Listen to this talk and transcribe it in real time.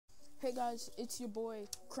Hey guys, it's your boy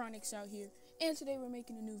Chronix out here, and today we're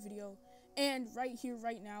making a new video. And right here,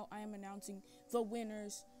 right now, I am announcing the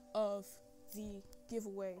winners of the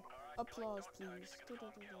giveaway. Applause, please.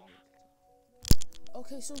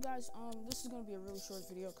 Okay, so guys, this is gonna be a really short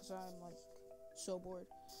video because I'm like so bored.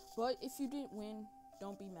 But if you didn't win,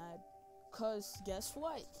 don't be mad, cause guess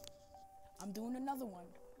what? I'm doing another one.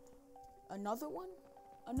 Another one?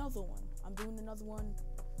 Another one. I'm doing another one.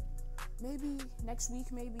 Maybe next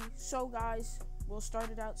week, maybe. So guys, we'll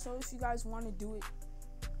start it out. So if you guys want to do it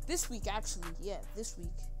this week, actually, yeah, this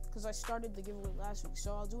week, because I started the giveaway last week,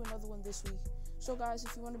 so I'll do another one this week. So guys,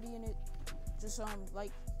 if you want to be in it, just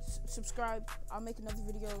like, subscribe. I'll make another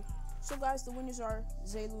video. So guys, the winners are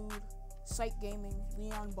Zaylude, Sight Gaming,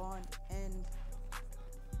 Leon Bond, and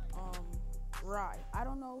Rye. I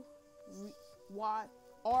don't know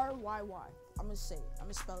RYY. I'm gonna say it. I'm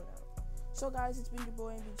gonna spell it out. So guys, it's been your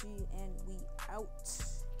boy MVG, and we out.